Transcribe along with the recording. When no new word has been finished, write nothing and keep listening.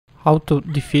How to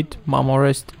defeat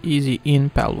MAMMOREST easy in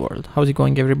Palworld. How's it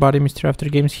going, everybody?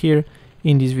 Mr.AfterGames here.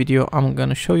 In this video I'm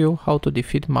gonna show you how to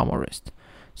defeat MAMMOREST.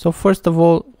 So first of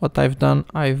all, what I've done,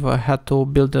 I've had to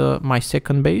build my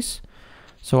second base.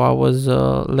 So I was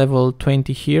level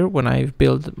 20 here when I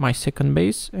built my second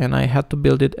base, and I had to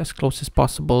build it as close as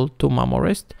possible to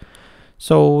MAMMOREST.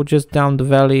 So just down the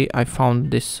valley I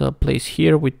found this place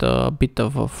here with a bit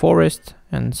of a forest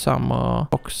and some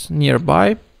rocks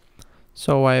nearby.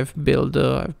 So I've built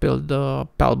the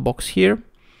pal box here,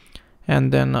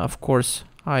 and then of course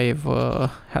I've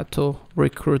had to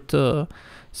recruit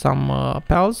some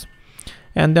pals,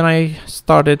 and then I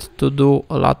started to do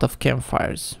a lot of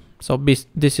campfires. So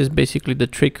this is basically the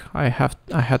trick I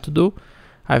had to do.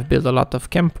 I've built a lot of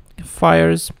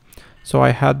campfires, so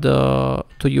I had to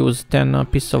use 10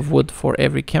 pieces of wood for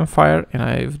every campfire, and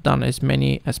I've done as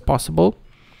many as possible.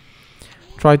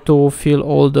 Try to fill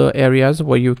all the areas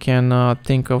where you can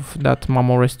think of that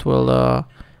MAMMOREST will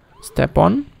step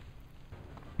on,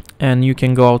 and you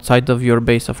can go outside of your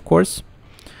base, of course.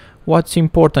 What's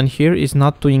important here is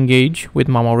not to engage with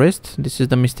MAMMOREST. This is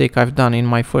the mistake I've done in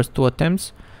my first 2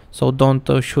 attempts. So don't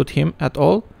shoot him at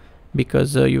all,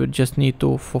 because you just need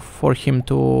to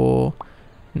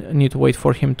wait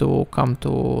for him to come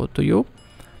to you.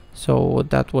 So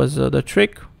that was the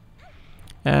trick.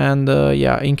 And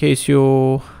yeah, in case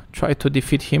you try to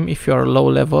defeat him, if you are low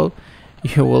level,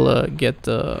 you will get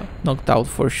knocked out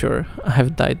for sure.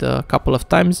 I've died a couple of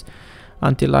times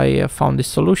until I found this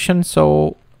solution.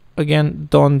 So again,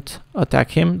 don't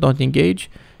attack him, don't engage,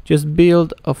 just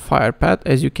build a fire path,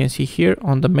 as you can see here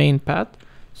on the main path,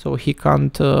 so he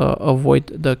can't avoid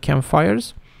the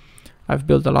campfires. I've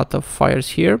built a lot of fires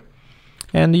here,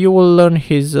 and you will learn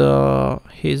his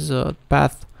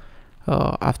path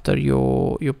after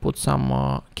you put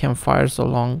some campfires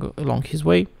along his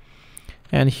way.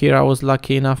 And here I was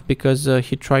lucky enough because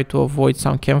he tried to avoid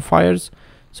some campfires,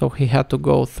 so he had to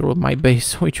go through my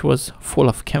base, which was full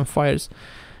of campfires,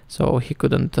 so he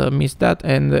couldn't miss that.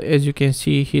 And as you can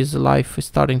see, his life is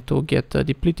starting to get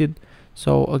depleted.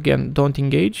 So again, don't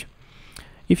engage.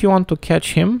 If you want to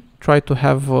catch him, try to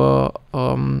have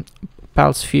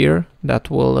pal sphere that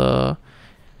will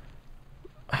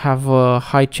have a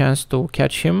high chance to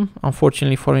catch him.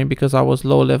 Unfortunately for me, because I was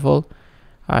low level,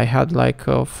 I had like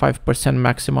a 5%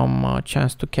 maximum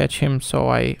chance to catch him, so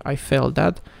I failed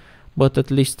that, but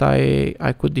at least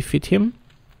I could defeat him.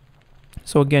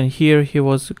 So again, here he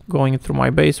was going through my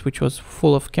base, which was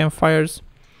full of campfires,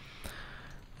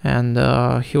 and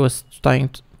he was starting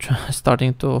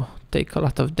to take a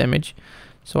lot of damage.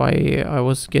 So I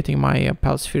was getting my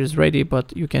pal spheres ready,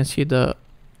 but you can see the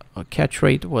catch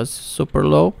rate was super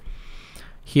low.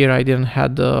 Here I didn't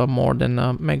had more than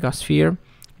a mega sphere,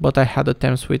 but I had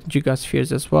attempts with giga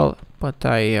spheres as well, but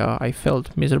I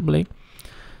failed miserably.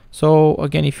 So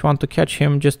again, if you want to catch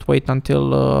him, just wait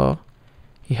until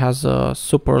he has a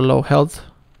super low health,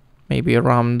 maybe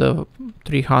around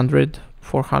 300,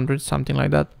 400, something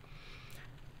like that.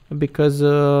 Because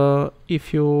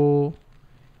if you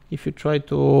try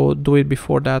to do it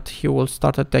before that, he will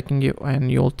start attacking you,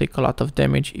 and you'll take a lot of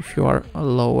damage if you are a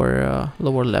lower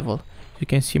level. You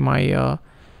can see my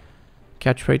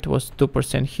catch rate was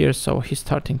 2% here, so he's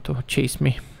starting to chase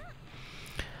me.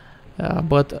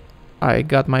 But I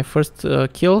got my first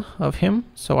kill of him,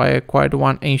 so I acquired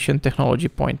 1 ancient technology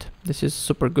point. This is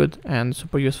super good and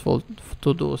super useful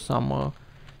to do some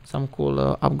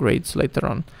cool upgrades later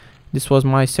on. This was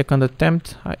my second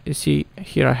attempt. You see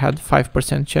here I had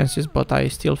 5% chances, but I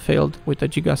still failed with a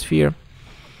giga sphere.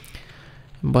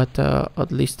 But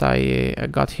at least I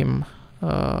got him,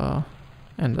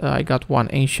 and I got 1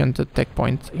 ancient tech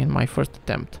point in my first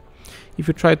attempt. If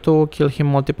you try to kill him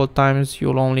multiple times,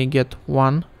 you'll only get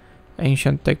 1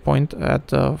 ancient tech point at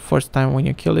the first time when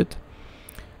you kill it.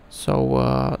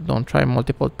 So don't try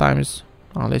multiple times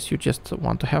unless you just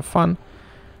want to have fun.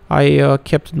 I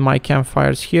kept my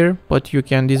campfires here, but you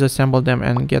can disassemble them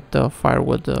and get the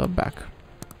firewood back.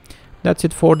 That's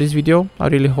it for this video. I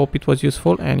really hope it was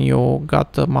useful and you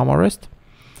got MAMMOREST.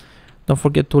 Don't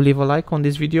forget to leave a like on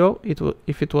this video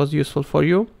if it was useful for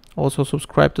you. Also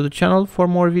subscribe to the channel for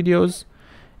more videos,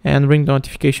 and ring the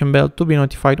notification bell to be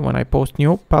notified when I post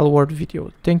new Palworld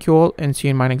video. Thank you all, and see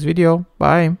you in my next video.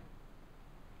 Bye!